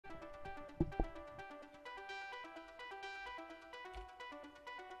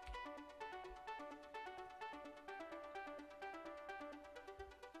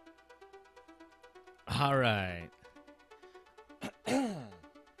All right.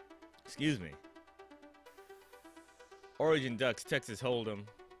 Excuse me. Origin Ducks, Texas Hold'em.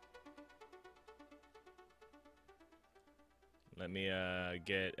 Let me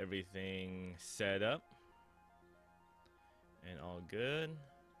get everything set up and all good.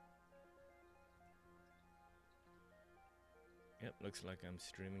 Yep, looks like I'm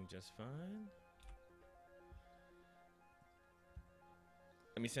streaming just fine.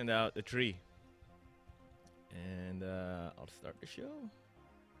 Let me send out the tree. And I'll start the show.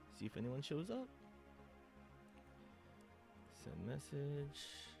 See if anyone shows up. Send message.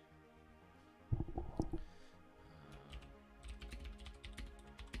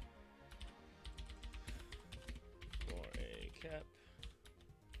 For a cap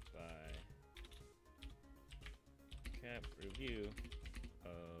by cap review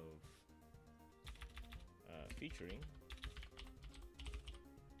of featuring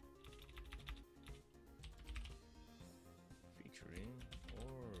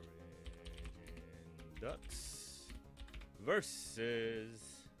Origin Ducks versus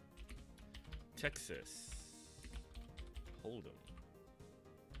Texas Hold'em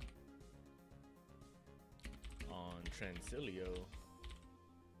on Transilio.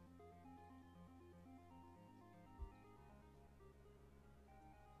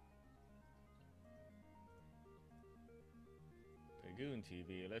 Pagoon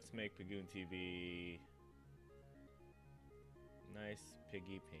TV. Let's make Pagoon TV nice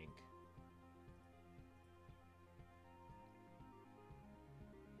piggy pink.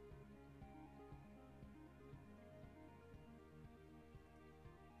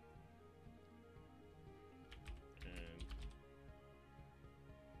 And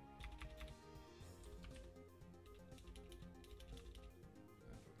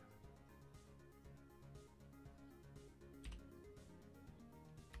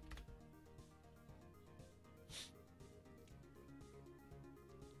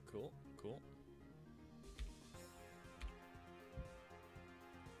cool, cool.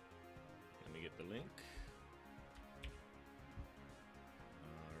 Let me get the link.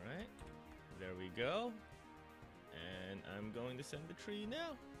 All right, there we go. And I'm going to send the tree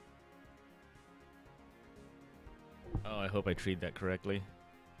now. Oh, I hope I treed that correctly.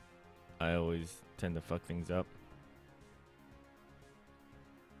 I always tend to fuck things up.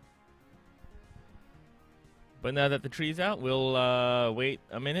 But now that the tree's out, we'll wait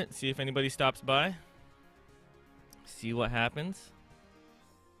a minute, see if anybody stops by. See what happens.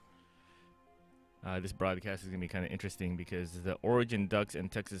 This broadcast is going to be kind of interesting because the Origin Ducks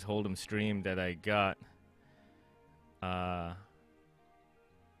and Texas Hold'em stream that I got.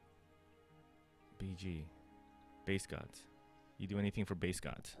 BG. Base Gods. You do anything for Base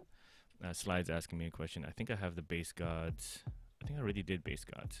Gods? Slide's asking me a question. I think I have the Base Gods. I think I already did Base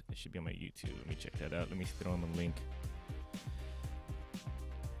Gods. It should be on my YouTube. Let me check that out. Let me throw him a link.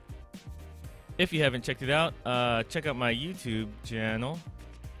 If you haven't checked it out, check out my YouTube channel.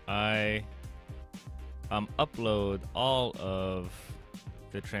 I upload all of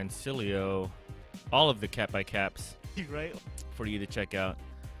the Transilio, all of the cap by caps, right, for you to check out.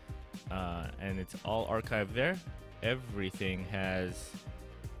 And it's all archived there. Everything has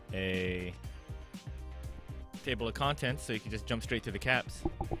a table of contents, so you can just jump straight to the caps.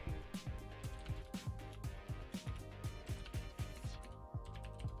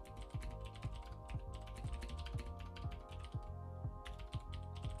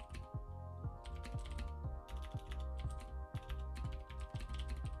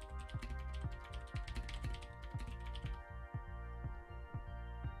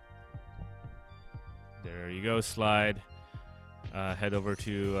 There you go, Slide. Head over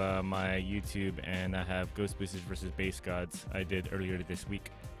to my YouTube, and I have Ghost Boosters versus Base Gods I did earlier this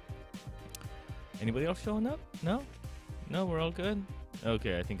week. Anybody else showing up? No? No, we're all good?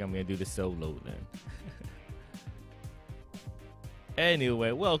 Okay, I think I'm going to do the solo then.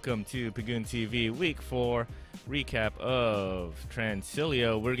 Anyway, welcome to Pagoon TV Week 4 recap of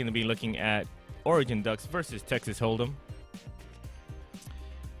Transilio. We're going to be looking at Origin Ducks versus Texas Hold'em.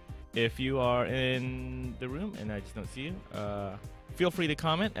 If you are in the room and I just don't see you, feel free to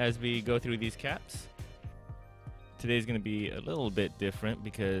comment as we go through these caps. Today's going to be a little bit different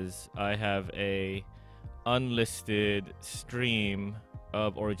because I have a unlisted stream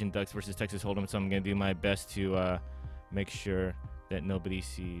of Origin Ducks versus Texas Hold'em, so I'm going to do my best to make sure that nobody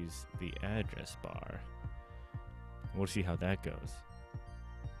sees the address bar. We'll see how that goes.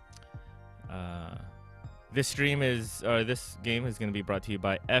 This stream is, or this game is going to be brought to you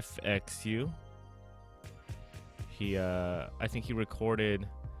by FXU. I think he recorded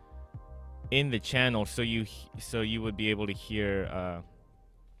in the channel, so you would be able to hear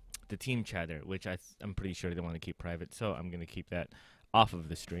the team chatter, which I'm pretty sure they want to keep private. So I'm going to keep that off of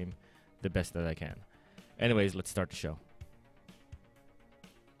the stream the best that I can. Anyways, let's start the show.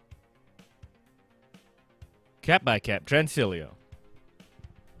 Cap by cap, Transilio.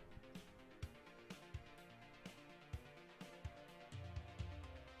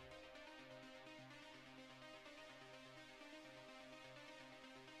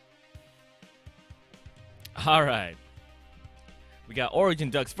 All right. We got Origin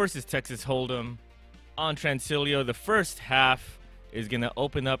Ducks versus Texas Hold'em on Transilio. The first half is going to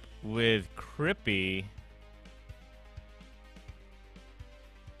open up with Crippy.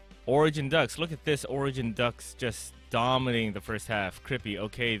 Origin Ducks. Look at this. Origin Ducks just dominating the first half. Crippy,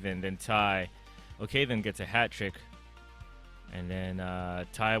 then Ty. Then gets a hat trick. And then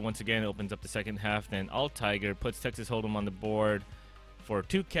Ty once again opens up the second half. Then Altiger puts Texas Hold'em on the board for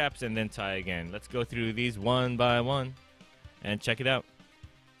 2 caps, and then Ty again. Let's go through these one by one and check it out.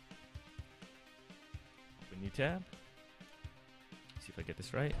 Open new tab. See if I get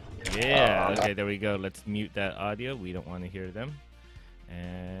this right. Yeah, okay, there we go. Let's mute that audio. We don't want to hear them.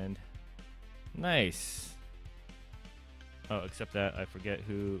 And nice. Oh, except that I forget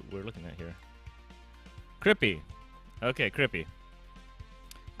who we're looking at here. Crippy. Okay, Crippy.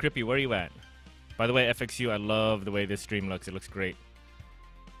 Crippy, where are you at? By the way, FXU, I love the way this stream looks. It looks great.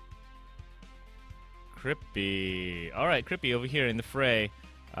 Crippy. All right, Crippy over here in the fray.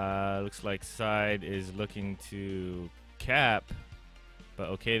 Looks like side is looking to cap,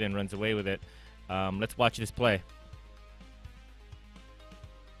 but then runs away with it. Let's watch this play.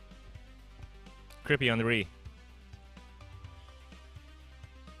 Crippy on the re.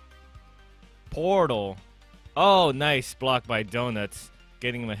 Portal. Oh, nice block by Donuts,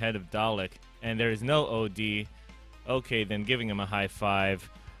 getting him ahead of Dalek. And there is no OD. Then giving him a high five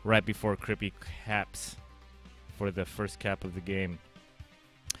right before Crippy caps for the first cap of the game.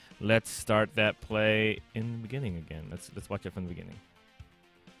 Let's start that play in the beginning again. Let's watch it from the beginning.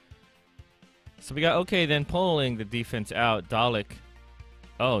 So we got then pulling the defense out. Dalek.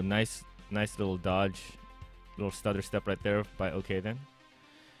 Oh, nice little dodge. Little stutter step right there by then.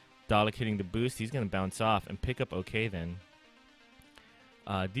 Dalek hitting the boost. He's going to bounce off and pick up then.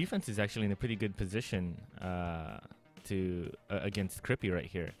 Defense is actually in a pretty good position against Crippy right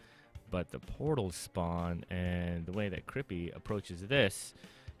here. But the portal spawn and the way that Crippy approaches this,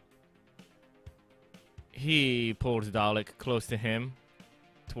 he pulls Dalek close to him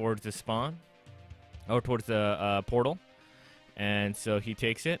towards the spawn, or towards the portal. And so he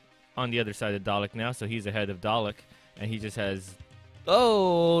takes it on the other side of Dalek now, so he's ahead of Dalek. And he just has,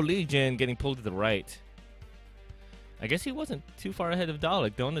 Legion getting pulled to the right. I guess he wasn't too far ahead of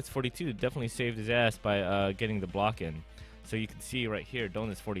Dalek. Donuts 42 definitely saved his ass by getting the block in. So you can see right here,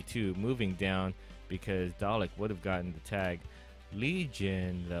 Donuts 42 moving down because Dalek would have gotten the tag.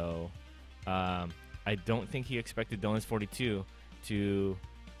 Legion, though, I don't think he expected Donuts 42 to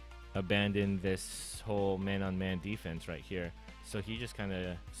abandon this whole man-on-man defense right here. So he just kind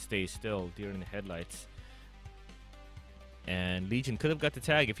of stays still, deer in the headlights. And Legion could have got the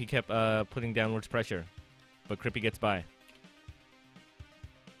tag if he kept putting downwards pressure. But Crippy gets by.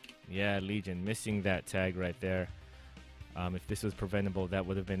 Yeah, Legion missing that tag right there. If this was preventable, that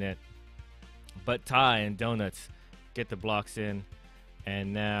would have been it. But Ty and Donuts get the blocks in.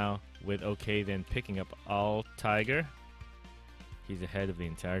 And now with then picking up Altiger, he's ahead of the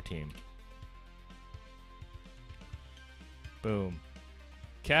entire team. Boom.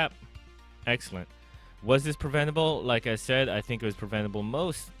 Cap. Excellent. Was this preventable? Like I said, I think it was preventable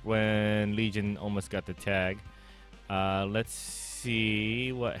most when Legion almost got the tag. Let's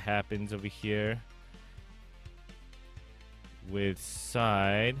see what happens over here with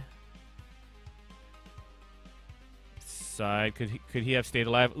side. Side, could he have stayed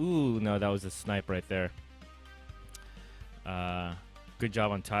alive? Ooh, no, that was a snipe right there. Good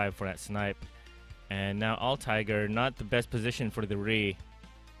job on Ty for that snipe. And now Altiger, not the best position for the re.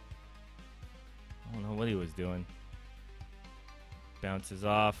 I don't know what he was doing. Bounces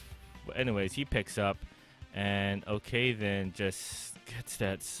off. But anyways, he picks up. And then just gets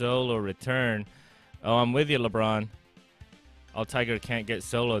that solo return. Oh, I'm with you, LeBron. Altiger can't get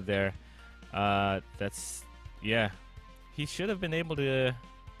soloed there. Yeah. He should have been able to...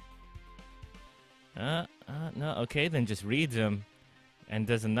 No, then just reads him. And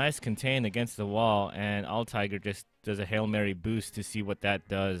does a nice contain against the wall. And Altiger just does a Hail Mary boost to see what that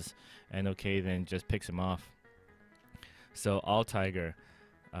does. And then just picks him off. So Altiger,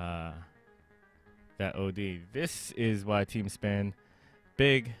 that OD. This is why teams spend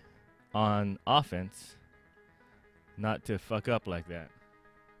big on offense, not to fuck up like that,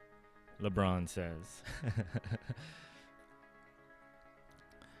 LeBron says.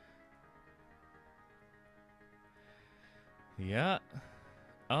 Yeah.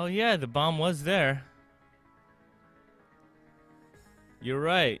 Oh, yeah, the bomb was there. You're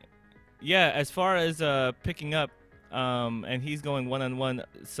right. Yeah, as far as picking up, and he's going one-on-one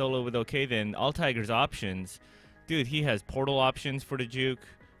solo with okthen, Altiger's options, dude, he has portal options for the juke.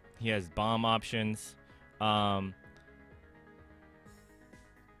 He has bomb options.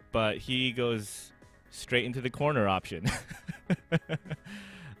 But he goes straight into the corner option.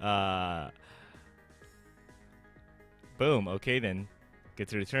 Boom, okthen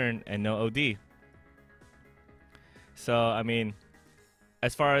gets a return and no OD. So, I mean,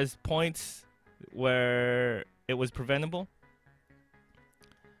 as far as points where it was preventable,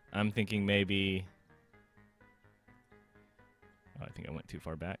 I'm thinking maybe... Oh, I think I went too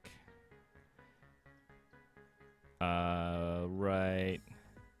far back. Right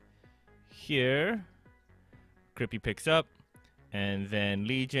here, Crippy picks up, and then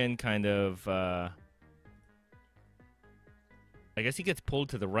Legion kind of... I guess he gets pulled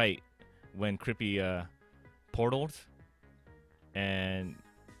to the right when Crippy portals, and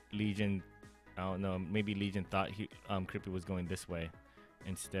Legion, I don't know, maybe Legion thought Crippy was going this way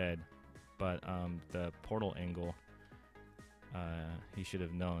instead, but the portal angle, he should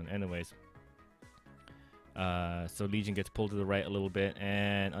have known. Anyways, so Legion gets pulled to the right a little bit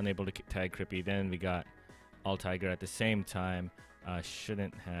and unable to tag Crippy. Then we got Altiger at the same time.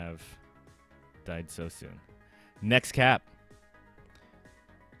 Shouldn't have died so soon. Next cap.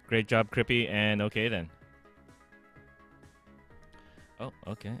 Great job, Crippy, and okthen. Oh,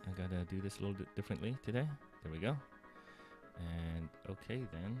 okay. I gotta do this a little bit differently today. There we go. And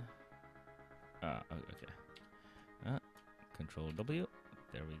okthen. Okay. Control W.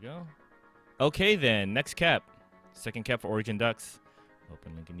 There we go. Okthen. Next cap. Second cap for Origin Ducks.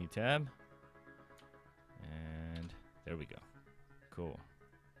 Open link in new tab. And there we go. Cool.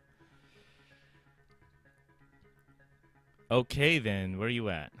 Okthen, where are you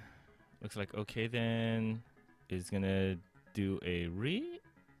at? Looks like okthen is gonna do a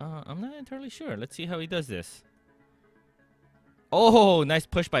I'm not entirely sure. Let's see how he does this. Oh, nice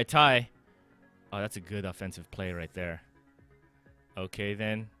push by Ty. Oh, that's a good offensive play right there.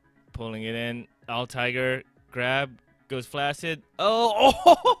 Okthen, pulling it in. Altiger, grab, goes flaccid.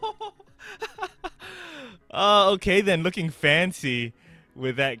 Oh! Oh, okthen looking fancy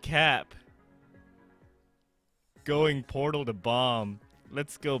with that cap. Going portal to bomb.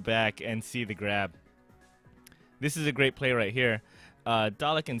 Let's go back and see the grab. This is a great play right here.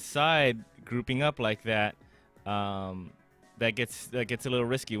 Dalek inside grouping up like that. That gets a little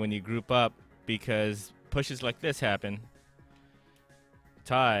risky when you group up because pushes like this happen.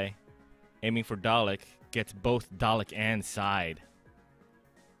 Ty, aiming for Dalek, gets both Dalek and side.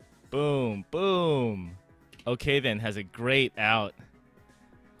 Boom, boom. Okthen has a great out.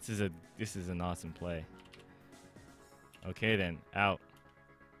 This is an awesome play. Okthen, out.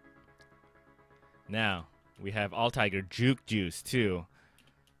 Now, we have Altiger juke juice, too.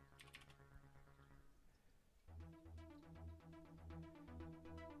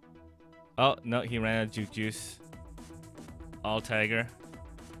 Oh, no, he ran out of juke juice. Altiger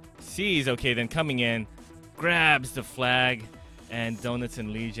sees okthen coming in, grabs the flag, and Donuts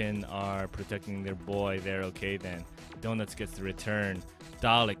and Legion are protecting their boy there, okthen. Donuts gets the return.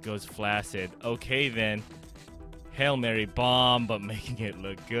 Dalek goes flaccid. Okthen, Hail Mary bomb, but making it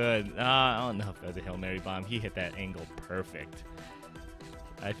look good. I don't know if that was a Hail Mary bomb. He hit that angle perfect.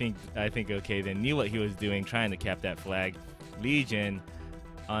 I think okthen knew what he was doing, trying to cap that flag. Legion,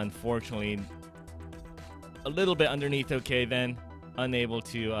 unfortunately, a little bit underneath okthen, unable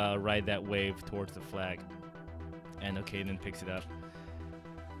to ride that wave towards the flag. And okthen picks it up.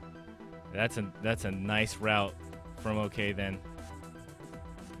 That's a nice route from okthen.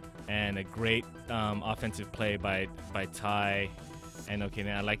 And a great offensive play by Ty and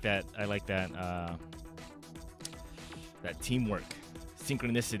okthen. I like that that teamwork,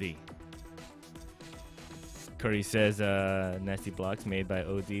 synchronicity. Curry says nasty blocks made by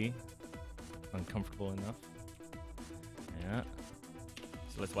OD. Uncomfortable enough. Yeah.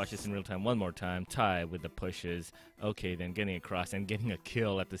 So let's watch this in real time one more time. Ty with the pushes. Okthen getting across and getting a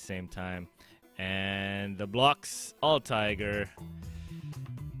kill at the same time. And the blocks, Altiger.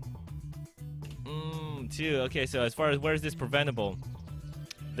 Two. Okay, so as far as where is this preventable?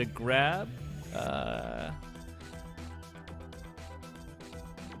 The grab.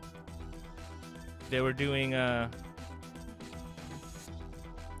 They were doing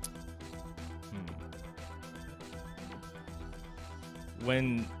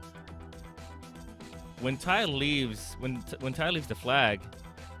when Ty leaves, when Ty leaves the flag,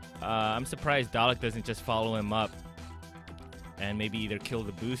 I'm surprised Dalek doesn't just follow him up and maybe either kill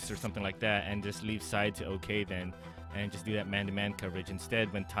the boost or something like that and just leave side to okthen and just do that man-to-man coverage.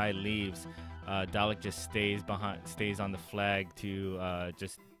 Instead, when Ty leaves, Dalek just stays on the flag to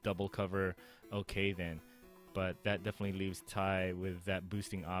just double cover okthen. But that definitely leaves Ty with that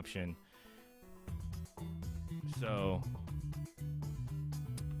boosting option. So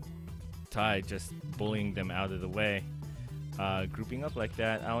Ty just bullying them out of the way. Grouping up like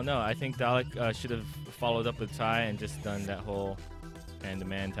that, I don't know. I think Dalek should have followed up with Ty and just done that whole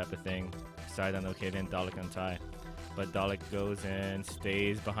man-to-man type of thing. Side on okthen, Dalek on Ty. But Dalek goes and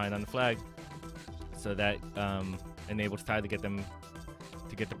stays behind on the flag. So that enables Ty to get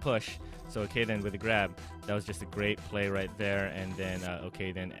the push. So okthen with a grab. That was just a great play right there. And then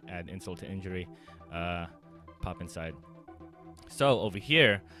okthen add insult to injury. Pop inside. So over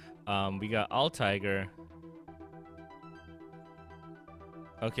here, we got Altiger.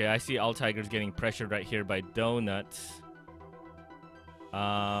 Okay, I see Altiger's getting pressured right here by Donuts.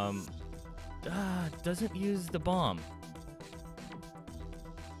 Doesn't use the bomb.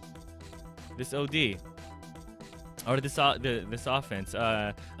 This OD. Or this offense.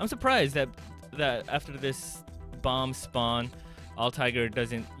 I'm surprised that after this bomb spawn, Altiger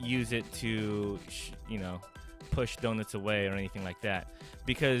doesn't use it to, push Donuts away or anything like that.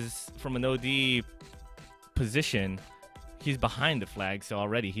 Because from an OD position, he's behind the flag, so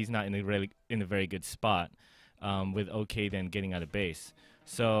already he's not in a very good spot with okthen getting out of base.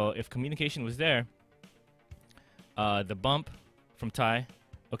 So if communication was there, the bump from Ty,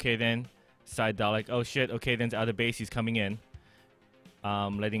 okthen, side Dalek, oh shit, okthen's out of base, he's coming in,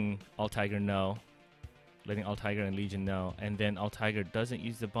 letting Altiger know, letting Altiger and Legion know, and then Altiger doesn't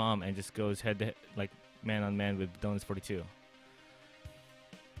use the bomb and just goes head to head, like man on man with Donuts 42.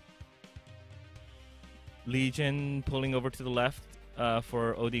 Legion pulling over to the left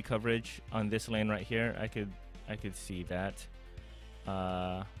for OD coverage on this lane right here. I could see that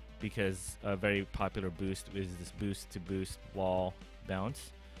because a very popular boost is this boost to boost wall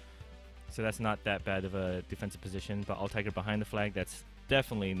bounce. So that's not that bad of a defensive position. But Altiger behind the flag, that's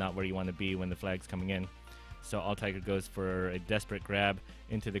definitely not where you want to be when the flag's coming in. So Altiger goes for a desperate grab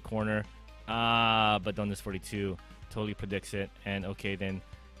into the corner. But Donuts 42 totally predicts it, and okthen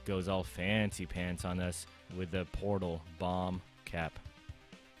goes all fancy pants on us with the portal bomb cap.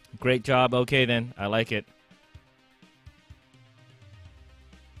 Great job, okthen. I like it.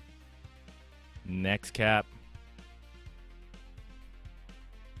 Next cap.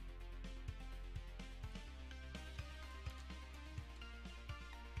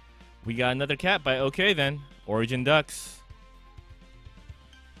 We got another cap by okthen. Origin Ducks.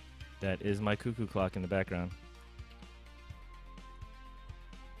 That is my cuckoo clock in the background.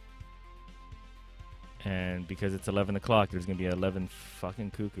 And because it's 11 o'clock, there's going to be 11 fucking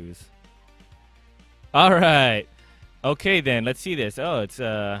cuckoos. All right. Okthen, let's see this. Oh, it's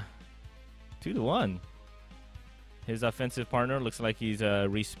 2-1. His offensive partner looks like he's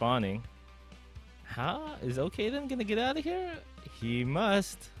respawning. How is okthen going to get out of here? He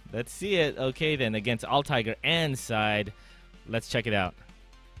must. Let's see it. Okthen against Altiger and side. Let's check it out.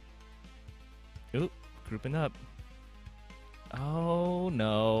 Oop, grouping up. Oh,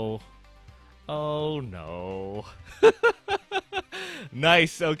 no. Oh, no.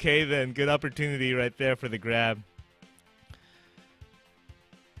 Nice. Okthen. Good opportunity right there for the grab.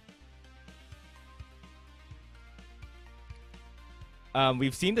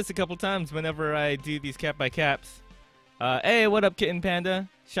 We've seen this a couple times whenever I do these cap by caps. Hey, what up, Kitten Panda?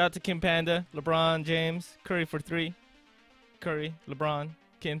 Shout out to Kim Panda, LeBron James, Curry for 3. Curry, LeBron,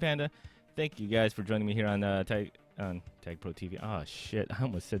 Kitten Panda. Thank you guys for joining me here on Tag Pro TV. Oh, shit. I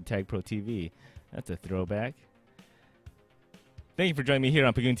almost said Tag Pro TV. That's a throwback. Thank you for joining me here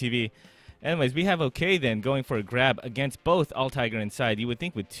on Pagoon TV. Anyways, we have okthen going for a grab against both Altiger and side. You would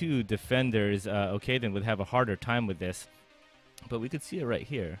think with two defenders, okthen would have a harder time with this. But we could see it right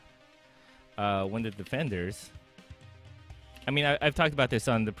here. When the defenders... I mean, I've talked about this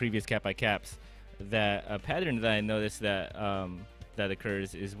on the previous Cap by Caps. That a pattern that I noticed that that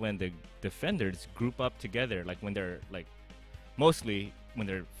occurs is when the defenders group up together, like when they're mostly when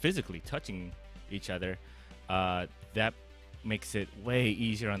they're physically touching each other. That makes it way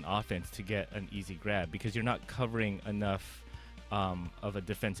easier on offense to get an easy grab because you're not covering enough of a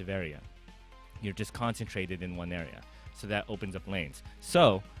defensive area. You're just concentrated in one area, so that opens up lanes.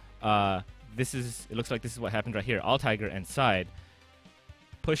 So it looks like this is what happened right here. Altiger and side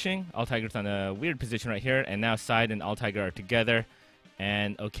pushing. Altiger's on a weird position right here, and now side and Altiger are together,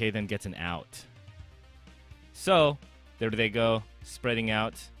 and okthen gets an out. So There they go, spreading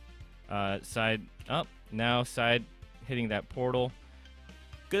out. Side up. Now side hitting that portal.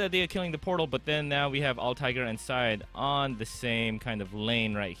 Good idea killing the portal, but then now we have Altiger and side on the same kind of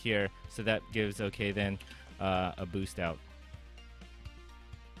lane right here. So that gives okthen a boost out.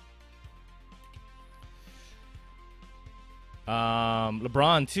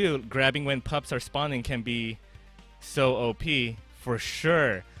 LeBron too, grabbing when pups are spawning can be so OP for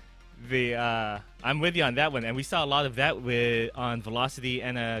sure. I'm with you on that one, and we saw a lot of that on Velocity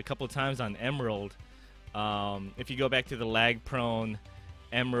and a couple of times on Emerald. If you go back to the lag prone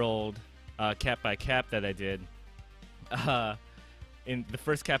Emerald cap by cap that I did, in the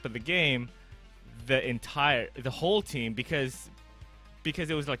first cap of the game, the whole team, because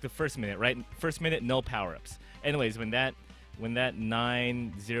it was like the first minute, right? First minute, no power ups. Anyways, when that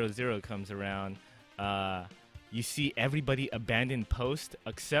 900 comes around, you see everybody abandon post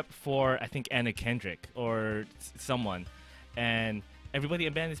except for, I think, Anna Kendrick or someone. And everybody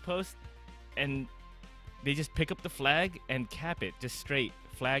abandons post, and they just pick up the flag and cap it, just straight.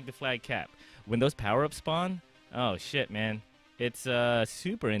 Flag to flag cap. When those power-ups spawn, oh shit, man. It's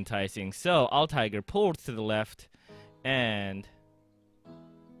super enticing. So, Altiger pulls to the left, and...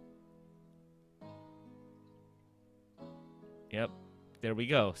 Yep, there we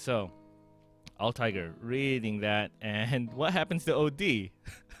go. So... Altiger reading that, and what happens to OD?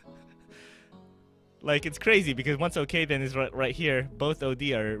 Like, it's crazy because once okthen is right here, both OD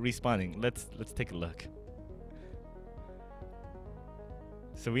are respawning. Let's take a look.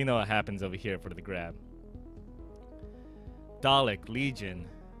 So we know what happens over here for the grab. Dalek Legion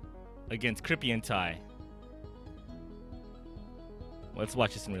against Crippy and Ty. Let's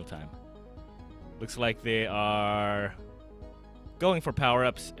watch this in real time. Looks like they are going for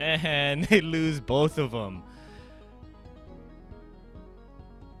power-ups, and they lose both of them.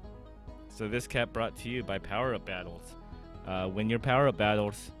 So this cap brought to you by power-up battles. Win your power-up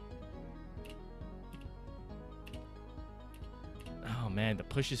battles. Oh man, the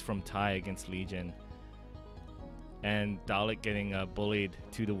pushes from Ty against Legion. And Dalek getting bullied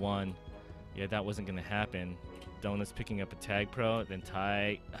 2-1. Yeah, that wasn't gonna happen. Donuts picking up a tag pro, then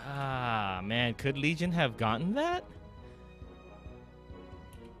Ty. Ah man, could Legion have gotten that?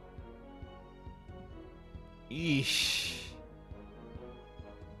 Eesh.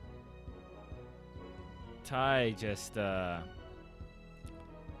 Ty just, yeah,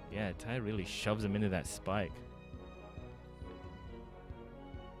 Ty really shoves him into that spike.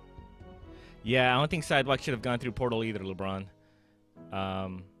 Yeah, I don't think Sidewalk should have gone through Portal either, LeBron.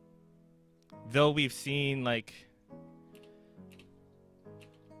 Though we've seen, like...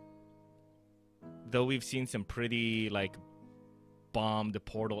 Though we've seen some pretty, like, bombed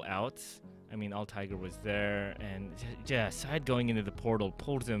Portal outs. I mean, Altiger was there, and yeah, Side going into the portal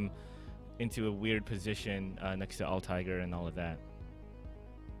pulls him into a weird position next to Altiger and all of that.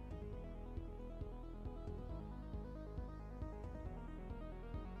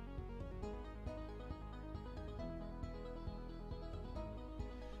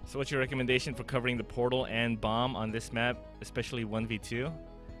 So what's your recommendation for covering the portal and bomb on this map, especially 1v2?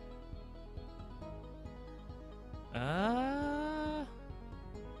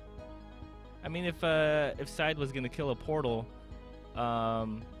 I mean, if Side was gonna kill a portal,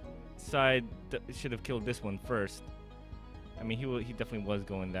 Side should have killed this one first. I mean, he definitely was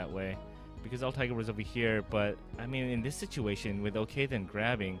going that way, because Altiger was over here. But I mean, in this situation with okthen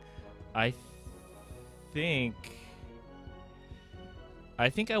grabbing, I think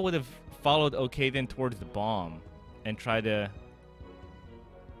I would have followed okthen towards the bomb and try to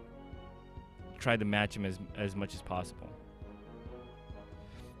match him as much as possible.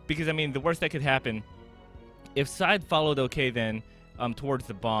 Because, I mean, the worst that could happen, if Side followed okthen towards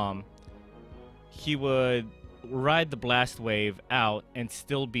the bomb, he would ride the blast wave out and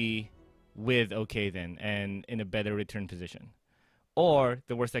still be with okthen and in a better return position. Or,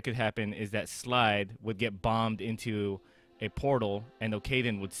 the worst that could happen is that Slide would get bombed into a portal and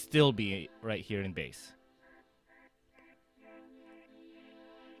okthen would still be right here in base.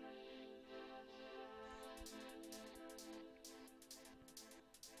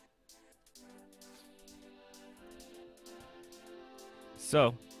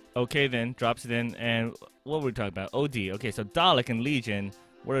 So, okthen drops it in, and what were we talking about? OD. Okay, so Dalek and Legion,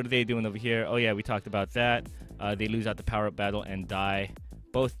 what are they doing over here? Oh yeah, we talked about that. They lose out the power-up battle and die.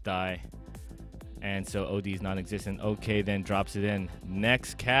 Both die. And so OD is non-existent. Okthen drops it in.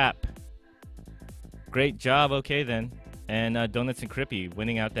 Next cap. Great job, okthen. And Donuts and Crippy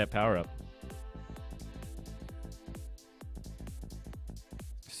winning out that power-up.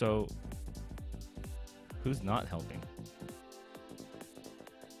 So, who's not helping?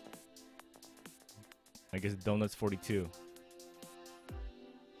 I guess Donuts 42.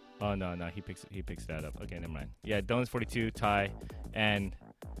 Oh no, he picks that up. Okay, never mind. Yeah, Donuts 42, Ty, and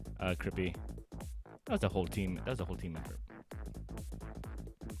Crippy. That was a whole team. That was a whole team effort.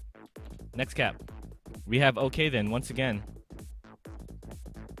 Next cap, we have okthen once again.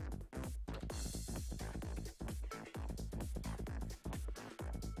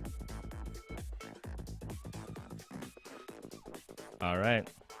 All right,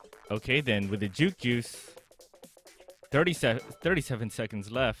 okthen with the juke juice. 37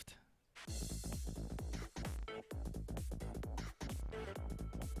 seconds left.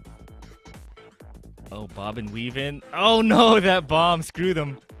 Oh, bob and weave in. Oh no, that bomb screwed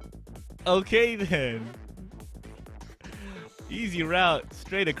him. Okthen. Easy route,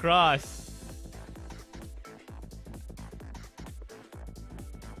 straight across.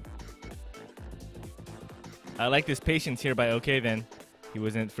 I like this patience here by okthen. He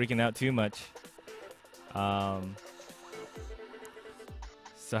wasn't freaking out too much.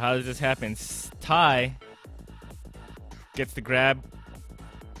 So how does this happen? Ty gets the grab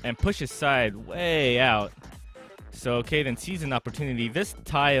and pushes side way out. So okthen sees an opportunity. This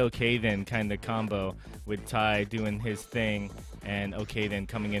Ty okthen kind of combo with Ty doing his thing and okthen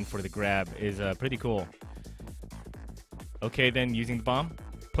coming in for the grab is pretty cool. Okthen using the bomb,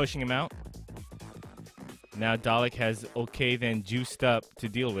 pushing him out. Now Dalek has okthen juiced up to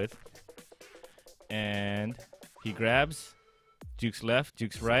deal with. And he grabs. Juke's left,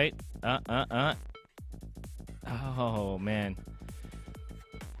 Juke's right. Oh, man.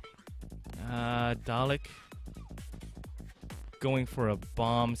 Dalek going for a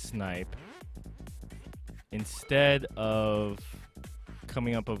bomb snipe instead of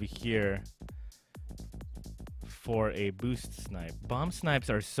coming up over here for a boost snipe. Bomb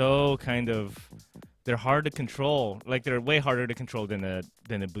snipes are so kind of, they're hard to control. Like, they're way harder to control than a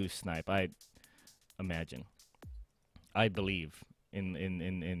boost snipe, I imagine. I believe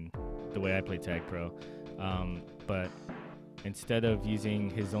in the way I play Tag Pro. But instead of using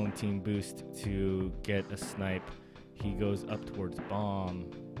his own team boost to get a snipe, he goes up towards bomb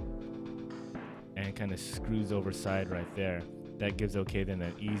and kind of screws over side right there. That gives okthen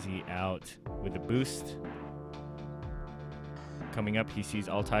an easy out with the boost. Coming up, he sees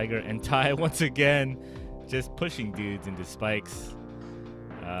Altiger and Ty once again just pushing dudes into spikes.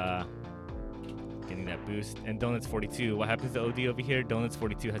 Getting that boost. And Donuts 42. What happens to OD over here? Donuts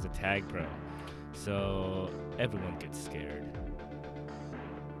 42 has a Tag Pro. So everyone gets scared.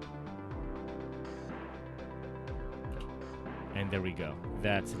 And there we go.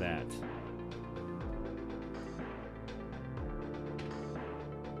 That's that.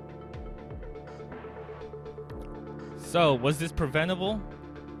 So, was this preventable?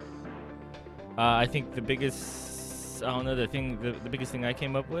 I think the biggest, I don't know, the biggest thing I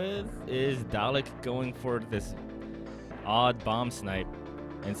came up with is Dalek going for this odd bomb snipe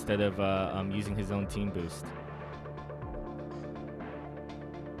instead of using his own team boost.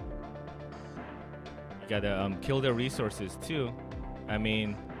 You gotta kill their resources too. I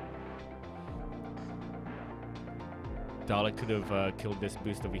mean, Dalek could have killed this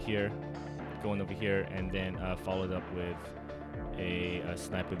boost over here, going over here, and then followed up with a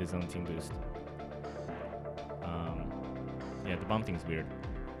snipe with his own team boost. Yeah, the bomb thing's weird.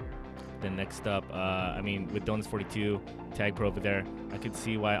 Then next up, I mean, with Donuts 42, Tag Pro over there, I could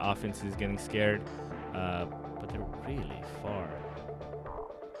see why offense is getting scared, but they're really far.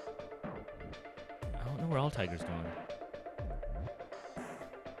 I don't know where Altiger's going.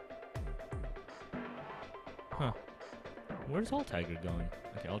 Huh. Where's Altiger going?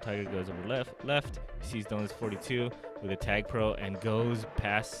 Okay, Altiger goes over left, sees Donuts 42 with a Tag Pro and goes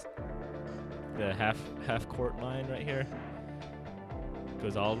past the half court line right here.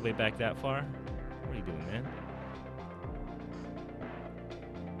 Goes all the way back that far. What are you doing, man?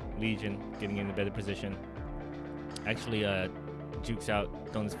 Legion getting in a better position. Actually, jukes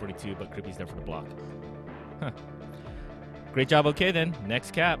out Donuts 42, but Crippy's there for the block. Huh. Great job, okthen.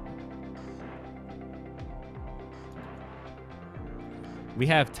 Next cap. We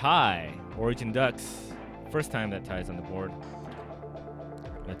have Ty, Origin Ducks. First time that Ty's on the board.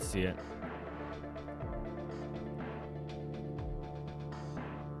 Let's see it.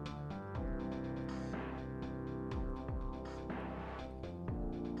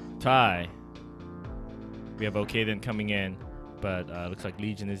 Ty. We have okthen coming in, but looks like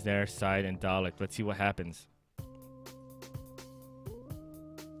Legion is there, Side and Dalek. Let's see what happens.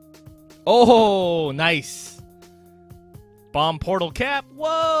 Oh, nice. Bomb portal cap.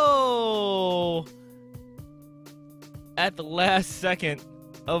 Whoa! At the last second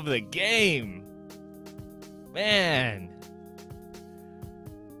of the game. Man.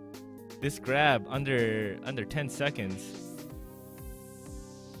 this grab under 10 seconds.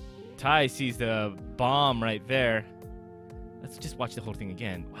 Ty sees the bomb right there. Let's just watch the whole thing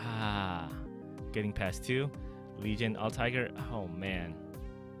again. Wow. Getting past 2. Legion, Altiger. Oh, man.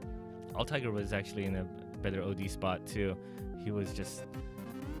 Altiger was actually in a better OD spot, too. He was just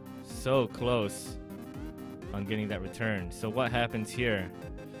so close on getting that return. So what happens here?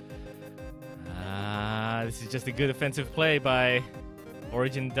 This is just a good offensive play by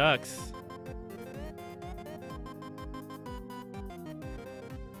Origin Ducks.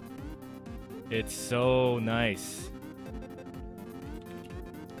 It's so nice.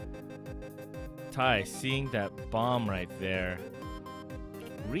 Ty seeing that bomb right there,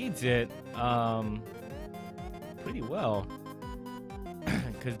 reads it pretty well,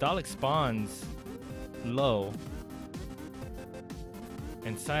 because Dalek spawns low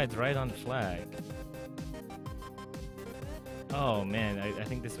and sides right on the flag. Oh man, I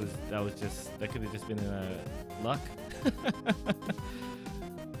think that could have just been luck.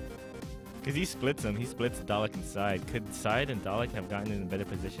 Because he splits them. He splits Dalek and Side. Could Side and Dalek have gotten in a better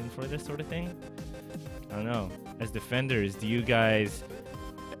position for this sort of thing? I don't know. As defenders, do you guys...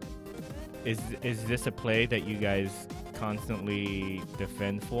 Is this a play that you guys constantly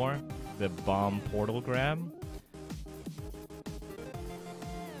defend for? The bomb portal grab?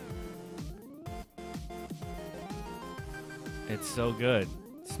 It's so good.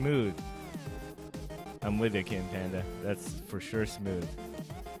 Smooth. I'm with it, Kim Panda. That's for sure smooth.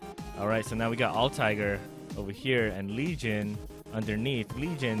 Alright, so now we got Altiger over here and Legion underneath.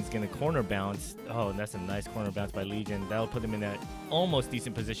 Legion's gonna corner bounce. Oh, and that's a nice corner bounce by Legion. That'll put him in an almost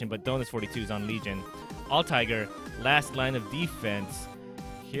decent position, but Donuts 42 is on Legion. Altiger, last line of defense.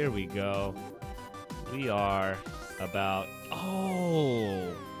 Here we go. We are about, 2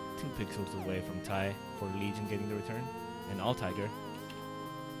 pixels away from Ty for Legion getting the return. And Altiger,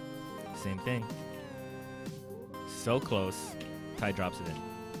 same thing. So close. Ty drops it in.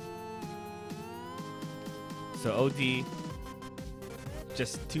 So OD,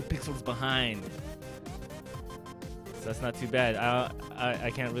 just 2 pixels behind. So that's not too bad. I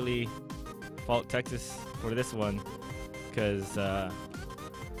can't really fault Texas for this one, because that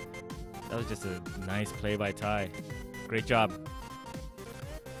was just a nice play by Ty. Great job.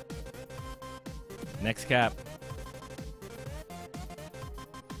 Next cap.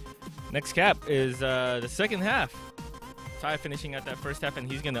 Next cap is the second half. Ty finishing out that first half,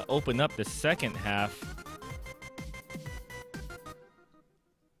 and he's going to open up the second half.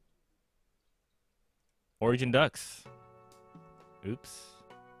 Origin Ducks. Oops.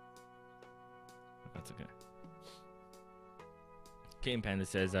 That's okay. Game Panda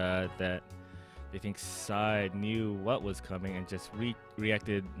says that they think Side knew what was coming and just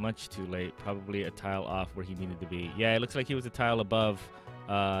reacted much too late. Probably a tile off where he needed to be. Yeah, it looks like he was a tile above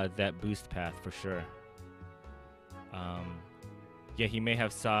that boost path for sure. Yeah, he may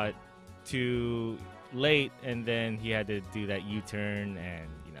have saw it too late, and then he had to do that U-turn and,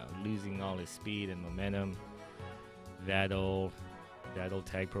 you know, losing all his speed and momentum. That old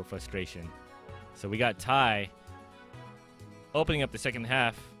tag pro frustration. So we got Ty opening up the second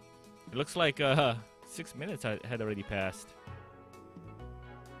half. It looks like 6 minutes had already passed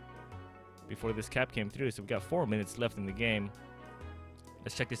before this cap came through, so we got 4 minutes left in the game.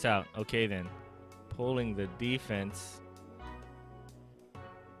 Let's check this out. Okay then, pulling the defense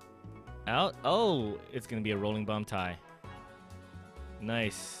out. Oh, it's gonna be a rolling bomb Ty.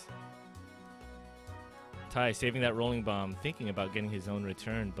 Nice. Ty saving that rolling bomb, thinking about getting his own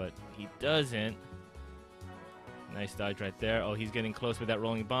return, but he doesn't. Nice dodge right there. Oh, he's getting close with that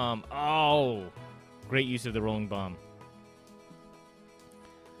rolling bomb. Oh, great use of the rolling bomb.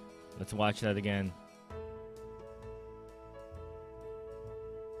 Let's watch that again.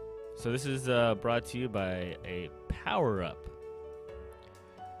 So this is brought to you by a power-up.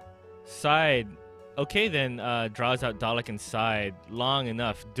 Side, okay then, draws out Dalek and Side long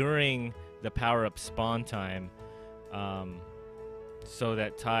enough during the power-up spawn time, so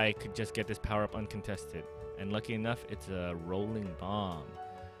that Ty could just get this power-up uncontested. And lucky enough, it's a rolling bomb.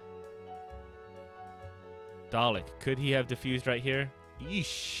 Dalek, could he have defused right here?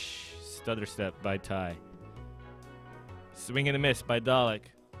 Yeesh. Stutter step by Ty. Swing and a miss by Dalek.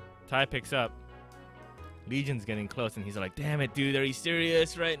 Ty picks up. Legion's getting close, and he's like, damn it, dude, are you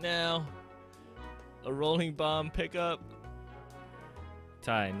serious right now? A rolling bomb pickup.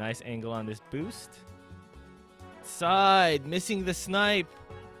 Ty, nice angle on this boost. Side, missing the snipe.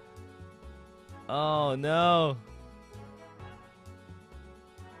 Oh, no.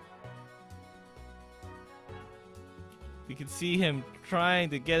 You can see him trying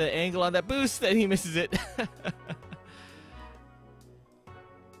to get an angle on that boost, and he misses it.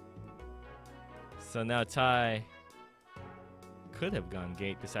 So now Ty could have gone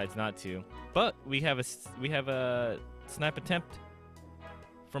gate, decides not to. But we have a snipe attempt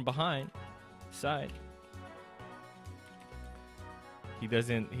from behind side. He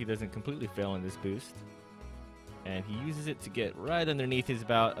doesn't completely fail in this boost. And he uses it to get right underneath his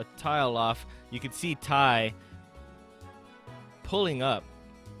about a tile off. You can see Ty pulling up.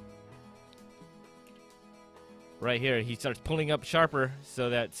 Right here, he starts pulling up sharper so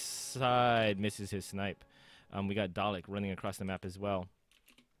that side misses his snipe. We got Dalek running across the map as well.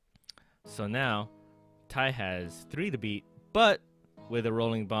 So now, Ty has 3 to beat, but with a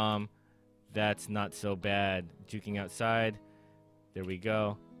rolling bomb, that's not so bad. Juking outside, there we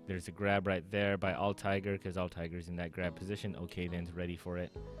go. There's a grab right there by Altiger, because Altiger's in that grab position. Okthen's ready for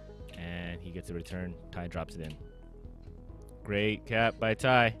it, and he gets a return. Ty drops it in. Great cap by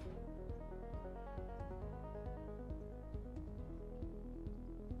Ty.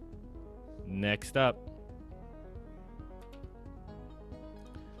 Next up,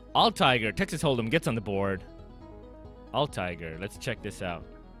 Altiger, Texas Hold'em gets on the board. Altiger, let's check this out.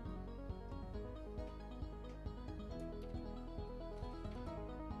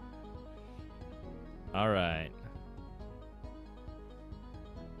 All right.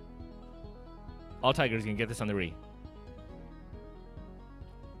 Altiger's gonna get this on the re.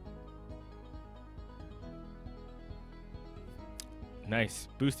 Nice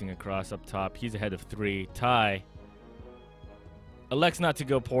boosting across up top. He's ahead of 3. Ty elects not to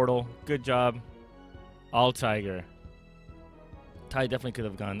go portal. Good job, Altiger. Ty definitely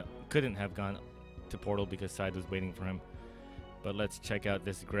couldn't have gone to portal because side was waiting for him. But let's check out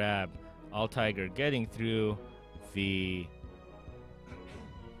this grab. Altiger getting through the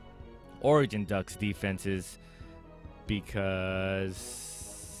Origin Ducks defenses because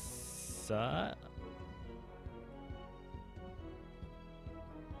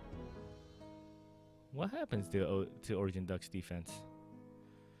what happens to Origin Ducks defense?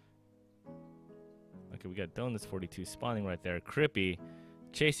 Okay, we got Donuts 42 spawning right there. Crippy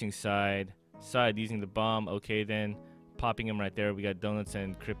chasing side using the bomb. Okay, then popping him right there. We got Donuts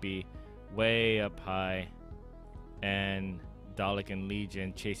and Crippy way up high, and Dalek and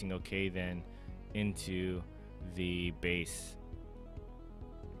Legion chasing okay then into the base.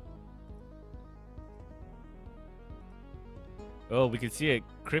 Oh, we could see it.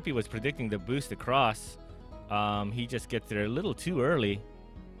 Crippy was predicting the boost across. He just gets there a little too early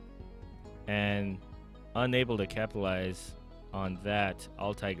and unable to capitalize on that.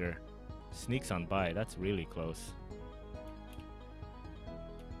 Altiger sneaks on by. That's really close.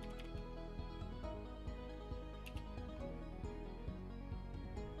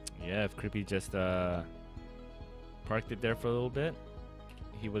 Yeah, if Crippy just parked it there for a little bit,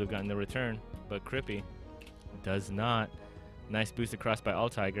 he would have gotten the return. But Crippy does not. Nice boost across by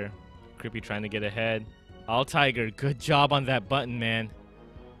Altiger. Crippy trying to get ahead. Altiger, good job on that button, man.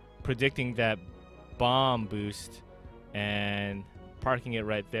 Predicting that bomb boost and parking it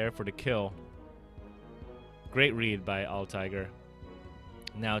right there for the kill. Great read by Altiger.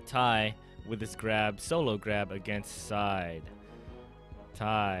 Now Ty with this grab, solo grab against side.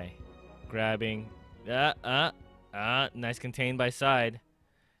 Ty grabbing. Nice contained by side.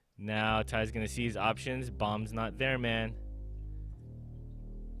 Now Ty's gonna see his options. Bomb's not there, man.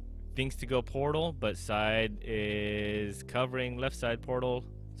 Thinks to go portal, but side is covering left side portal.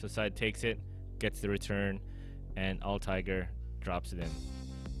 So side takes it, gets the return, and Altiger drops it in.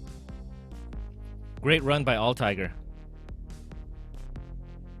 Great run by Altiger.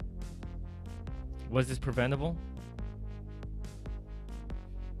 Was this preventable?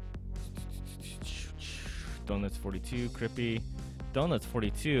 Donuts 42, Crippy. Donuts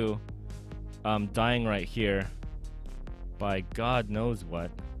 42 dying right here by God knows what.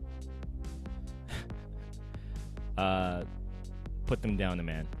 Put them down,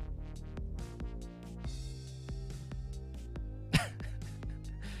 man.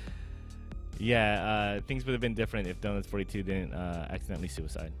 Yeah, things would have been different if Donuts 42 didn't accidentally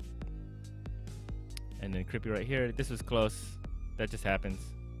suicide. And then Crippy right here. This was close. That just happens.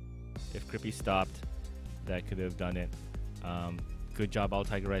 If Crippy stopped, that could have done it. Good job,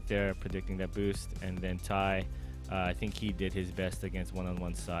 Altiger right there, predicting that boost. And then Ty, I think he did his best against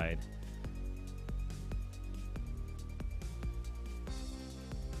one-on-one side.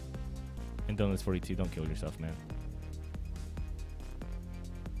 And Donuts 42, don't kill yourself, man.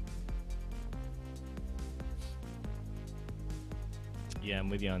 Yeah, I'm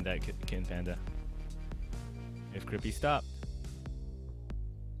with you on that, Kitten Panda. If Crippy stopped,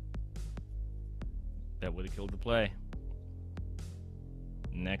 that would have killed the play.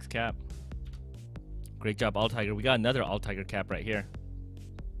 Next cap. Great job, Altiger. We got another Altiger cap right here.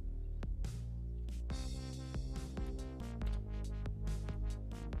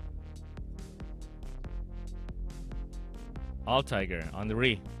 Altiger on the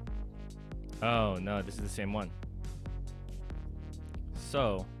re. Oh no, this is the same one.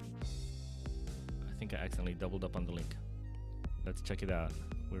 So, I think I accidentally doubled up on the link. Let's check it out.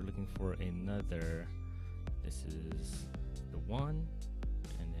 We're looking for another. This is the 1,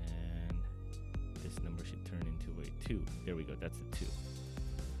 and then this number should turn into a 2. There we go, that's the 2.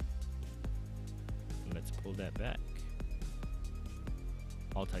 Let's pull that back.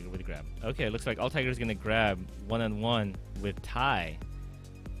 Altiger with a grab. Okay, looks like Altiger is gonna grab one-on-one with Ty.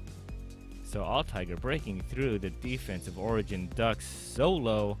 So Altiger breaking through the defense of Origin Ducks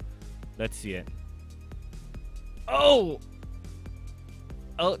solo. Let's see it. Oh!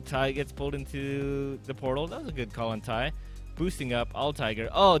 Oh, Ty gets pulled into the portal. That was a good call on Ty. Boosting up Altiger.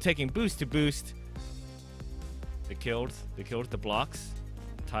 Oh, taking boost to boost. The kills, the blocks.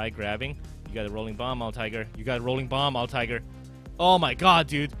 Ty grabbing. You got a rolling bomb, Altiger. You got a rolling bomb, Altiger. Oh my god,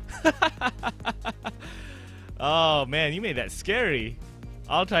 dude. Oh man, you made that scary.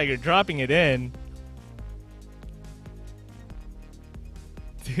 Altiger dropping it in.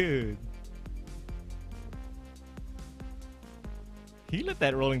 Dude. He let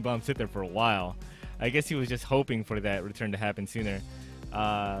that rolling bomb sit there for a while. I guess he was just hoping for that return to happen sooner.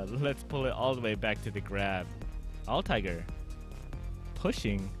 Let's pull it all the way back to the grab. Altiger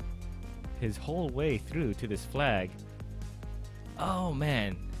pushing his whole way through to this flag. Oh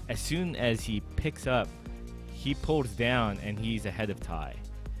man, as soon as he picks up, he pulls down and he's ahead of Ty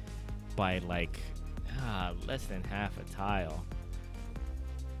by like less than half a tile.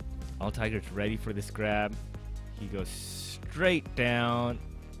 Altiger's ready for this grab. He goes straight down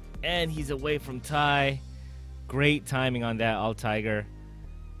and he's away from Ty. Great timing on that, Altiger.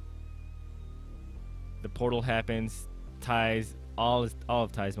 The portal happens. All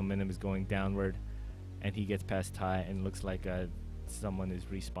of Ty's momentum is going downward, and he gets past Ty, and looks like someone is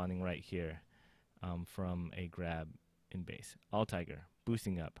respawning right here from a grab in base. Altiger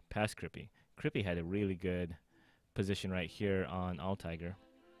boosting up past Crippy. Crippy had a really good position right here on Altiger.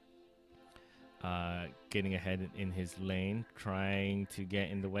 Getting ahead in his lane, trying to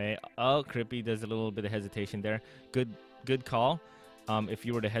get in the way. Oh, Crippy does a little bit of hesitation there. Good call. If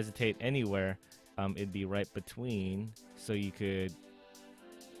you were to hesitate anywhere, it'd be right between, so you could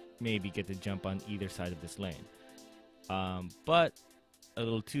maybe get the jump on either side of this lane. But a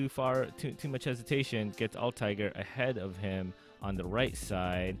little too much hesitation gets Altiger ahead of him on the right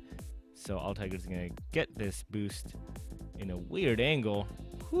side. So Altiger's gonna get this boost in a weird angle.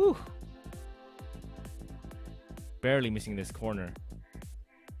 Whew. Barely missing this corner.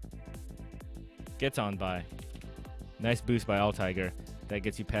 Gets on by. Nice boost by Altiger. That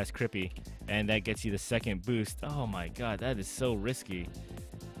gets you past Crippy. And that gets you the second boost. Oh my god, that is so risky.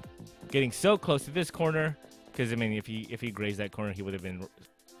 Getting so close to this corner. Because, I mean, if he grazed that corner, he would have been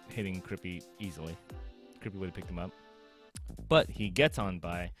hitting Crippy easily. Crippy would have picked him up. But he gets on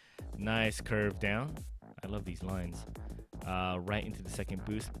by. Nice curve down. I love these lines. Right into the second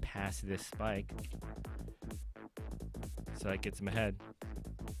boost past this spike. So that gets him ahead.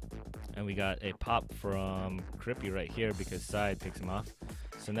 And we got a pop from Crippy right here because Side picks him off.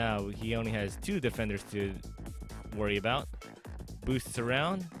 So now he only has 2 defenders to worry about. Boosts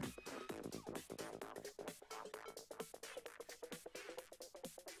around.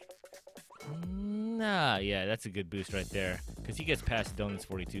 Nah, yeah, that's a good boost right there. Because he gets past Donuts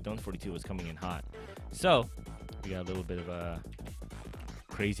 42. Donuts 42 was coming in hot. So, we got a little bit of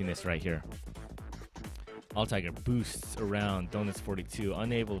craziness right here. Altiger boosts around Donuts 42.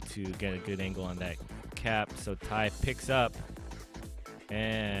 Unable to get a good angle on that cap. So, Ty picks up.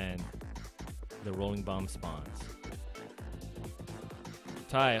 And the rolling bomb spawns.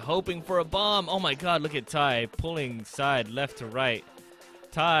 Ty hoping for a bomb. Oh my god, look at Ty pulling Side left to right.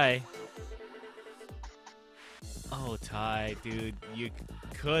 Ty. Oh, Ty, dude, you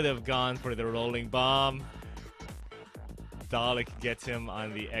could have gone for the rolling bomb. Dalek gets him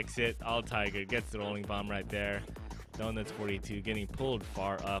on the exit. Altiger gets the rolling bomb right there. Donuts 42 getting pulled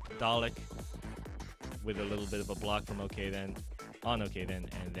far up. Dalek with a little bit of a block from okthen. On okthen,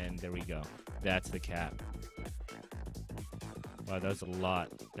 and then there we go. That's the cap. Wow, that was a lot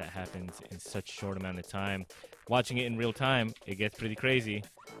that happens in such a short amount of time. Watching it in real time, it gets pretty crazy.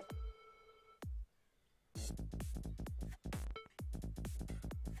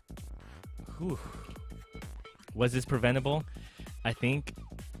 Whew. Was this preventable? I think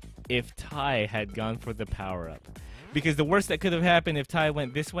if Ty had gone for the power-up. Because the worst that could have happened if Ty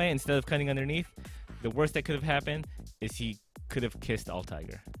went this way instead of cutting underneath, the worst that could have happened is he could have kissed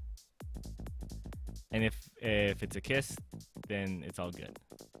Altiger. And if it's a kiss, then it's all good.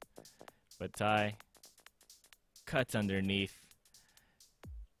 But Ty cuts underneath.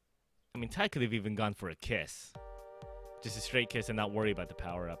 I mean, Ty could have even gone for a kiss. just a straight kiss and not worry about the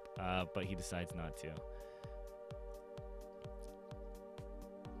power up. But he decides not to.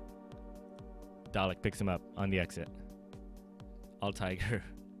 Dalek picks him up on the exit. Altiger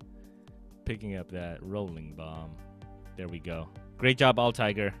picking up that rolling bomb. There we go. Great job,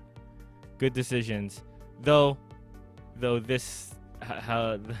 Altiger. Good decisions. Though this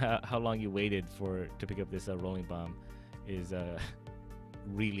how long you waited to pick up this rolling bomb is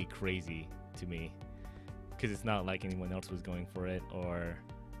really crazy to me, because it's not like anyone else was going for it or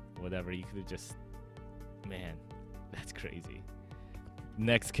whatever. You could have just, man, that's crazy.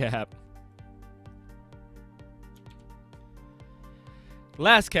 Next cap.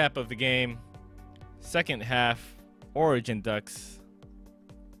 Last cap of the game. Second half. Origin Ducks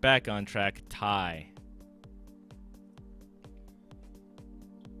back on track. Tie.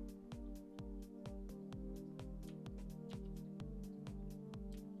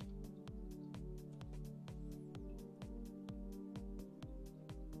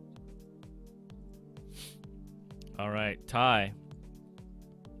 All right, Tie.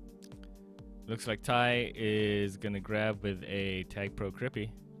 Looks like Tie is gonna grab with a Tag Pro Crippy.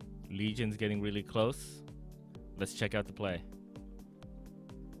 Legion's getting really close. Let's check out the play.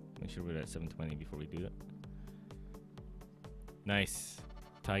 Make sure we're at 720 before we do that. Nice.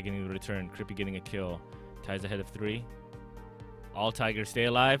 Tie getting the return. Crippy getting a kill. Tie's ahead of 3. Altiger stay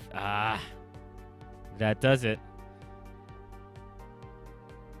alive. Ah, that does it.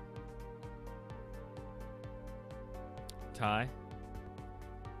 Tie.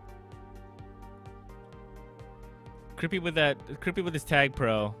 Crippy with his Tag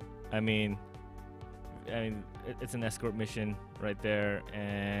Pro. I mean, it's an escort mission right there,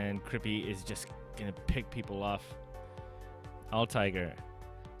 and Crippy is just gonna pick people off. Altiger.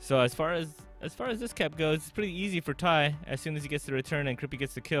 So as far as this cap goes, it's pretty easy for Tie. As soon as he gets the return and Crippy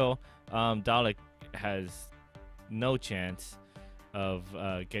gets the kill, Dalek has no chance of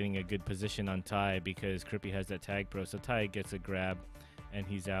getting a good position on Tie because Crippy has that Tag Pro. So Tie gets a grab, and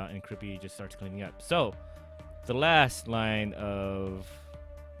he's out, and Crippy just starts cleaning up. So the last line of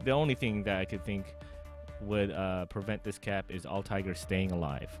the only thing that I could think would prevent this cap is Altiger staying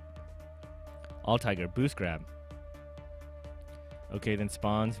alive. Altiger boost grab. Okay, then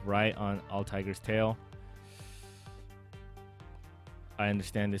spawns right on Altiger's tail. I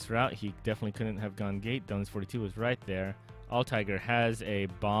understand this route. He definitely couldn't have gone gate. Duns 42 was right there. Altiger has a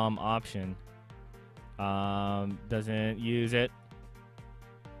bomb option. Doesn't use it.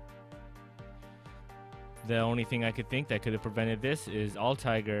 The only thing I could think that could have prevented this is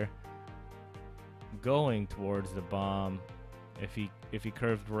Altiger going towards the bomb. If he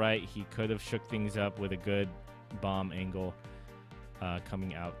curved right, he could have shook things up with a good bomb angle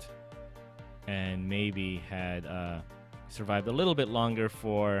coming out, and maybe had survived a little bit longer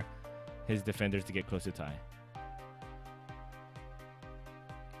for his defenders to get close to Tie.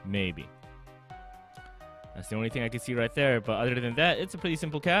 Maybe. That's the only thing I could see right there. But other than that, it's a pretty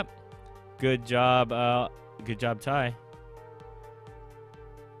simple cap. Good job, Tie.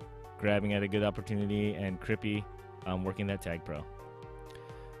 Grabbing at a good opportunity, and Crippy working that Tag Pro.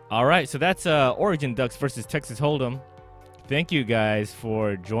 All right, so that's Origin Ducks versus Texas Hold'em. Thank you guys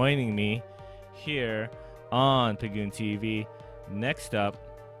for joining me here on Pagoon TV. Next up,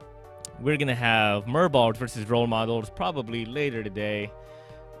 we're gonna have Merbalds versus Role Models probably later today,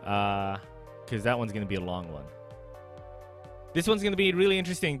 because that one's gonna be a long one. This one's going to be really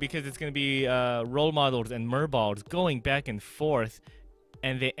interesting because it's going to be Role Models and Merbalds going back and forth,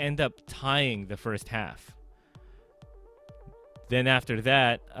 and they end up tying the first half. Then after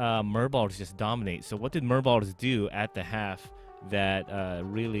that, Merbalds just dominate. So what did Merbalds do at the half that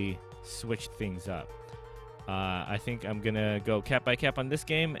really switched things up? I think I'm going to go cap by cap on this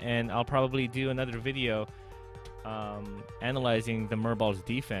game, and I'll probably do another video analyzing the Merbalds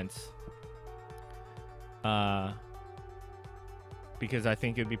defense. Because I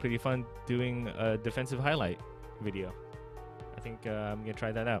think it'd be pretty fun doing a defensive highlight video. I think I'm going to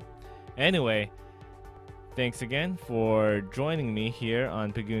try that out. Anyway, thanks again for joining me here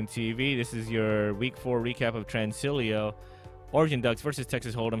on Pagoon TV. This is your Week 4 recap of Transilio, Origin Ducks versus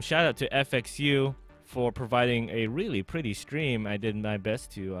Texas Hold'em. Shout out to FXU for providing a really pretty stream. I did my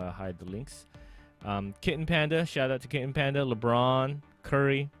best to hide the links. Kitten Panda, shout out to Kitten Panda, LeBron,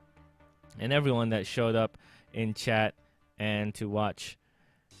 Curry, and everyone that showed up in chat and to watch.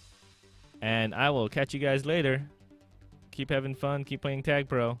 And I will catch you guys later. Keep having fun. Keep playing Tag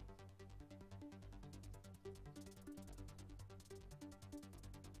Pro.